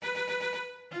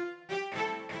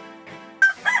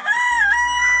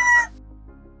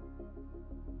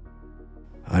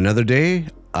Another day,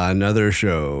 another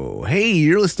show. Hey,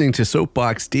 you're listening to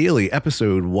Soapbox Daily,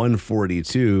 episode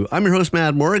 142. I'm your host,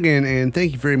 Matt Morgan, and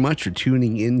thank you very much for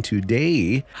tuning in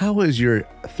today. How is your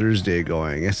Thursday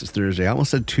going? Yes, it's Thursday. I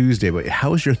almost said Tuesday, but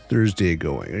how is your Thursday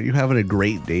going? Are you having a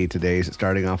great day today? Is it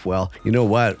starting off well? You know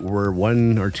what? We're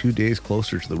 1 or 2 days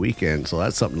closer to the weekend, so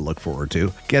that's something to look forward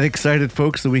to. Get excited,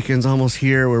 folks. The weekend's almost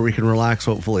here where we can relax,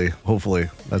 hopefully. Hopefully.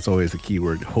 That's always the key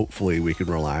word. Hopefully we can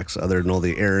relax, other than all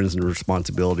the errands and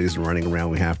responsibilities and running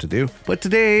around we have to do. But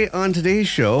today, on today's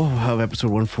show of episode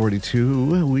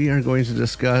 142, we are going to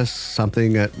discuss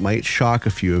something that might shock a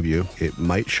few of you. It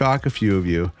might shock a few of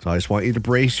you. So I just want you to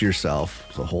brace yourself.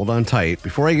 So hold on tight.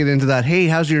 Before I get into that, hey,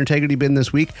 how's your integrity been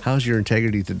this week? How's your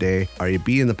integrity today? Are you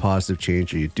being the positive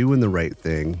change? Are you doing the right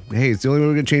thing? Hey, it's the only way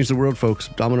we're going to change the world, folks.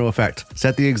 Domino effect.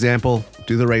 Set the example.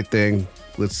 Do the right thing.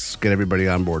 Let's get everybody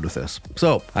on board with this.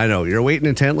 So, I know you're waiting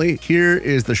intently. Here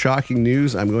is the shocking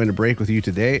news I'm going to break with you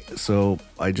today. So,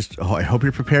 I hope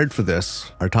you're prepared for this.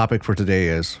 Our topic for today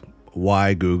is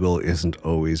why Google isn't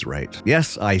always right.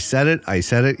 Yes, I said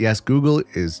it. Yes, Google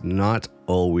is not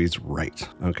always right.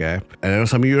 Okay. And I know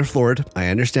some of you are floored. I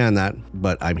understand that,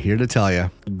 but I'm here to tell you,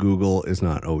 Google is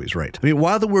not always right. I mean,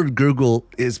 while the word Google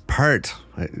is part,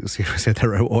 see if I said that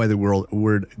right, why the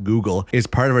word Google is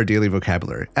part of our daily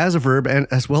vocabulary as a verb and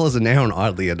as well as a noun,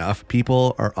 oddly enough,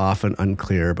 people are often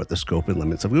unclear about the scope and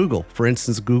limits of Google. For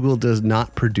instance, Google does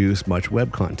not produce much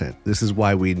web content. This is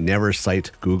why we never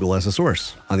cite Google as a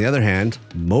source. On the other hand,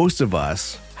 most of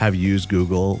us have used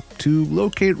Google to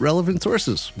locate relevant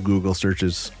sources. Google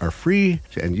searches are free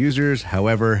to end users.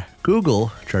 However,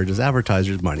 Google charges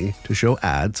advertisers money to show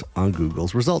ads on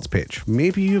Google's results page.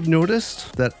 Maybe you've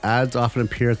noticed that ads often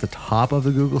appear at the top of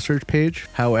the Google search page.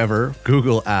 However,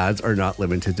 Google ads are not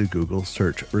limited to Google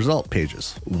search result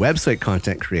pages. Website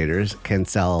content creators can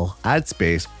sell ad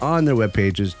space on their web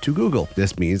pages to Google.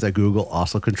 This means that Google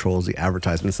also controls the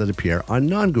advertisements that appear on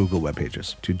non-Google web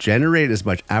pages. To generate as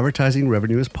much advertising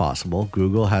revenue as possible,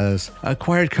 Google has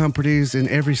acquired companies in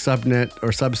every subnet or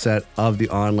subset of the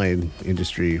online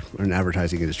industry or an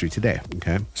advertising industry today.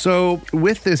 Okay. So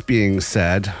with this being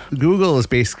said, Google is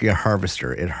basically a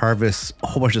harvester. It harvests a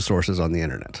whole bunch of sources on the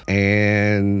internet.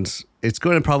 And it's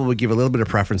going to probably give a little bit of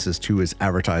preferences to its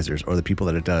advertisers or the people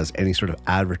that it does any sort of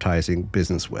advertising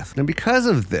business with. And because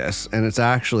of this, and it's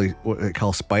actually what they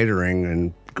call spidering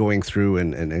and going through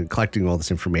and collecting all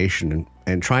this information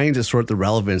and trying to sort the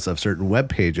relevance of certain web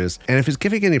pages. And if it's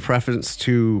giving any preference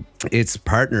to its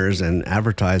partners and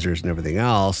advertisers and everything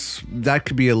else, that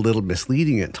could be a little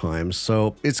misleading at times.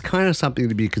 So it's kind of something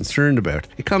to be concerned about.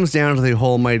 It comes down to the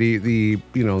almighty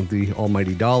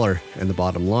dollar and the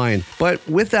bottom line. But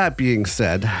with that being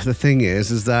said, the thing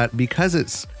is that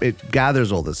because it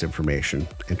gathers all this information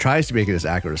and tries to make it as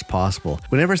accurate as possible,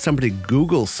 whenever somebody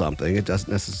Googles something, it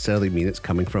doesn't necessarily mean it's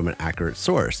coming from an accurate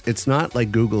source. It's not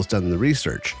like Google's done the research.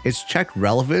 It's checked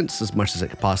relevance as much as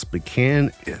it possibly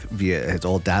can via its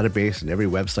old database and every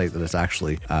website that it's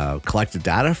actually collected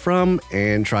data from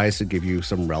and tries to give you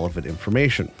some relevant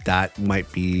information. That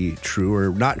might be true or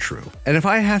not true. And if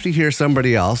I have to hear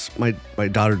somebody else, my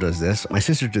daughter does this, my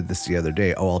sister did this the other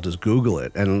day, I'll just Google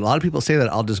it. And a lot of people say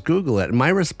that I'll just Google it. And my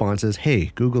response is,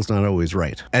 hey, Google's not always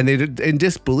right. And they did in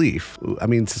disbelief. I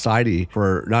mean, society,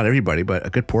 for not everybody, but a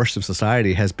good portion of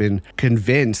society has been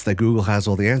convinced that Google has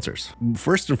all the answers.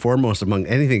 First and foremost, among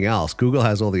anything else, Google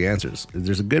has all the answers.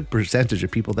 There's a good percentage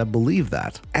of people that believe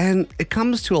that. And it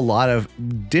comes to a lot of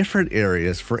different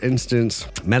areas, for instance,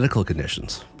 medical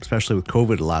conditions, especially with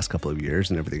COVID the last couple of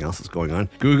years and everything else that's going on.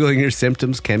 Googling your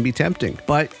symptoms can be tempting,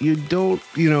 but you don't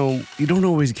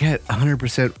always get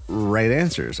 100% right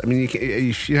answers. I mean,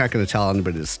 you're not going to tell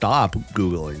anybody to stop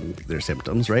Googling their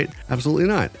symptoms, right? Absolutely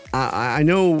not. I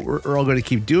know we're all going to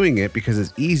keep doing it because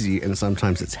it's easy and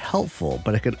sometimes it's helpful,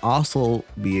 but it can also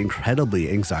be incredibly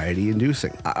anxiety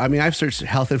inducing. I mean, I've searched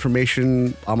health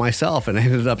information on myself and I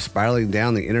ended up spiraling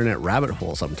down the internet rabbit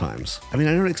hole sometimes. I mean,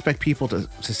 I don't expect people to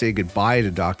say goodbye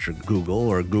to Dr. Google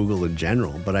or Google in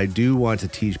general, but I do want to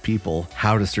teach people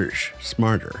how to search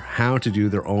smarter, how to do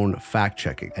their own fact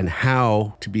checking, and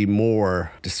how to be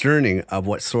more discerning of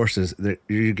what sources that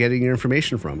you're getting your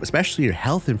information from, especially your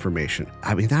health information.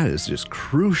 I mean, that is just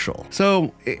crucial.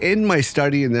 So in my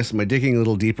study in this, my digging a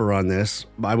little deeper on this,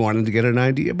 I wanted to get an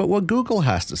idea about what Google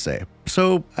has to say.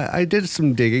 So I did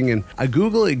some digging, and a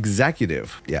Google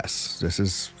executive, yes, this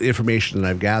is information that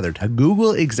I've gathered, a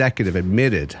Google executive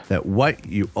admitted that what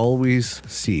you always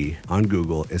see on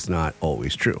Google is not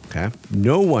always true, okay?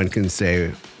 No one can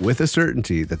say with a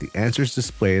certainty that the answers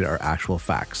displayed are actual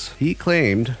facts. He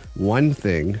claimed one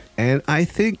thing, and I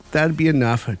think that'd be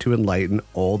enough to enlighten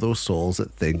all those souls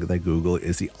that think that Google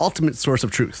is the ultimate source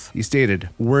of truth. He stated,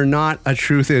 "We're not a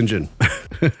truth engine."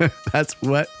 That's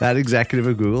what that executive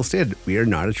of Google said. We are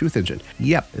not a truth engine.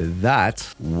 Yep,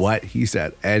 that's what he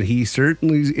said. And he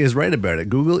certainly is right about it.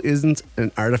 Google isn't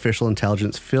an artificial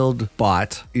intelligence filled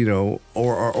bot,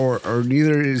 or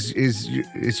neither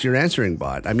is your answering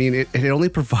bot. I mean, it only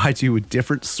provides you with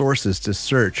different sources to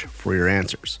search for your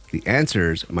answers. The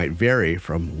answers might vary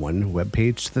from one web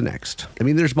page to the next. I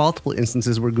mean, there's multiple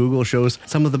instances where Google shows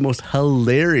some of the most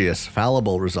hilarious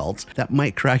fallible results that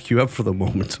might crack you up for the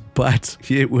moment, but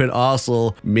it would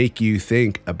also make you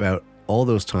think about all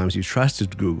those times you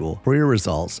trusted Google for your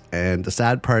results. And the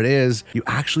sad part is you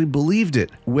actually believed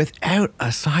it without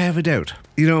a sigh of a doubt.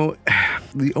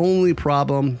 The only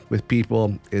problem with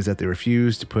people is that they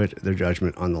refuse to put their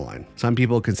judgment on the line. Some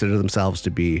people consider themselves to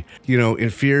be,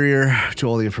 inferior to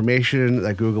all the information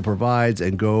that Google provides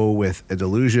and go with a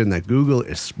delusion that Google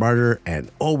is smarter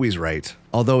and always right.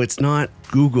 Although it's not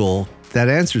Google that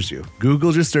answers you.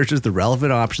 Google just searches the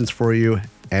relevant options for you,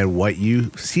 and what you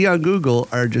see on Google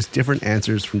are just different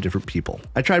answers from different people.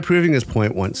 I tried proving this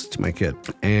point once to my kid,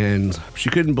 and she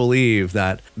couldn't believe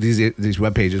that these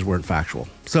web pages weren't factual.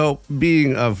 So,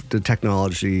 being of the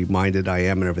technology-minded I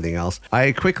am and everything else,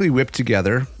 I quickly whipped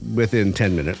together, within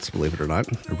 10 minutes, believe it or not,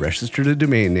 registered a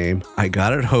domain name, I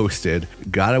got it hosted,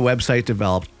 got a website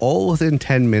developed, all within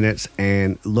 10 minutes,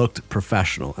 and looked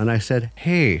professional. And I said,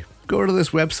 hey, go to this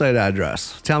website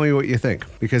address. Tell me what you think,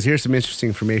 because here's some interesting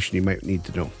information you might need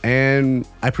to know. And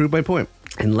I proved my point.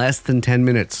 In less than 10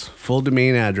 minutes, full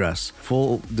domain address,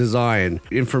 full design,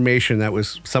 information that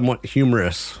was somewhat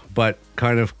humorous, but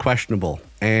kind of questionable.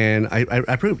 And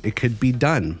I proved it could be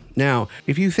done. Now,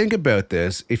 if you think about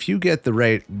this, if you get the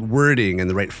right wording and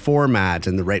the right format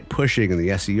and the right pushing and the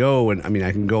SEO, and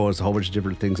I can go as a whole bunch of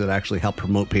different things that actually help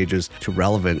promote pages to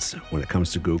relevance when it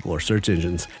comes to Google or search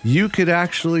engines, you could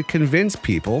actually convince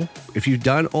people, if you've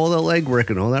done all the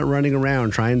legwork and all that running around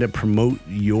trying to promote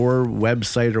your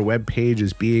website or web page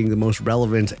as being the most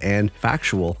relevant and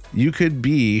factual, you could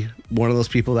be one of those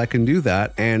people that can do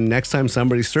that. And next time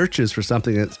somebody searches for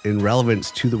something that's in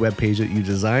relevance to the web page that you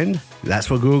designed, that's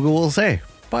what Google will say.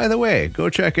 By the way, go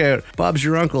check out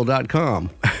bobsyouruncle.com.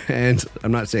 And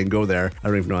I'm not saying go there. I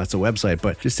don't even know that's a website,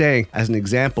 but just saying, as an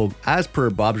example, as per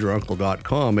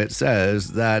bobsyouruncle.com, it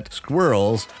says that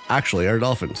squirrels actually are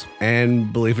dolphins.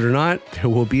 And believe it or not, there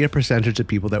will be a percentage of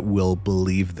people that will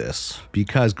believe this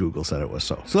because Google said it was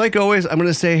so. So like always, I'm going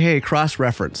to say, hey,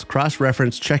 cross-reference,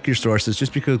 check your sources.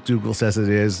 Just because Google says it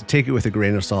is, take it with a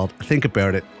grain of salt, think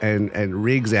about it and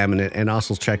re-examine it, and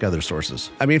also check other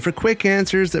sources. I mean, for quick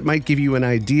answers that might give you an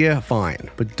idea, fine,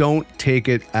 but don't take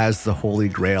it as the holy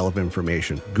grail of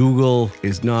information. Google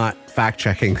is not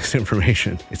fact-checking this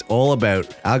information. It's all about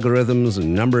algorithms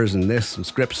and numbers and this and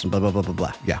scripts and blah, blah, blah, blah,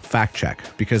 blah. Yeah, fact check.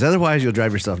 Because otherwise you'll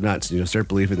drive yourself nuts and you'll start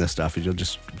believing this stuff and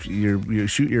you'll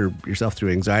shoot yourself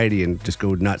through anxiety and just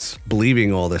go nuts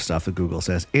believing all this stuff that Google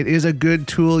says. It is a good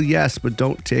tool, yes, but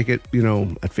don't take it,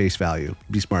 at face value.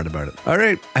 Be smart about it. All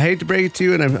right, I hate to break it to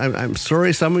you, and I'm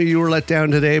sorry some of you were let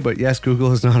down today, but yes,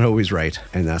 Google is not always right,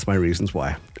 and that's my reasons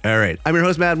why. All right. I'm your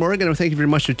host, Matt Morgan, and thank you very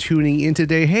much for tuning in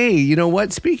today. Hey, you know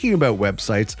what? Speaking about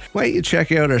websites, why don't you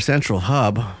check out our central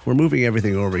hub? We're moving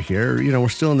everything over here. We're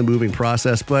still in the moving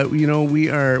process, but we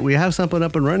have something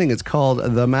up and running. It's called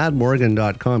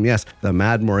themadmorgan.com. Yes,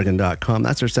 themadmorgan.com.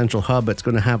 That's our central hub. It's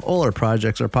going to have all our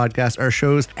projects, our podcasts, our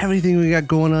shows, everything we got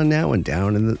going on now and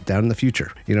down in the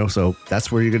future. So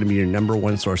that's where you're going to be. Your number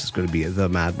one source is going to be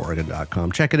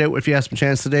themadmorgan.com. Check it out if you have some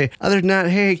chance today. Other than that,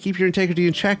 hey, keep your integrity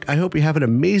in check. I hope you have an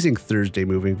amazing Thursday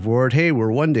moving forward. Hey, we're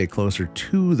one day closer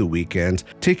to the weekend.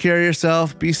 Take care of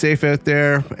yourself, be safe out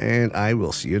there, and I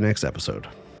will see you next episode.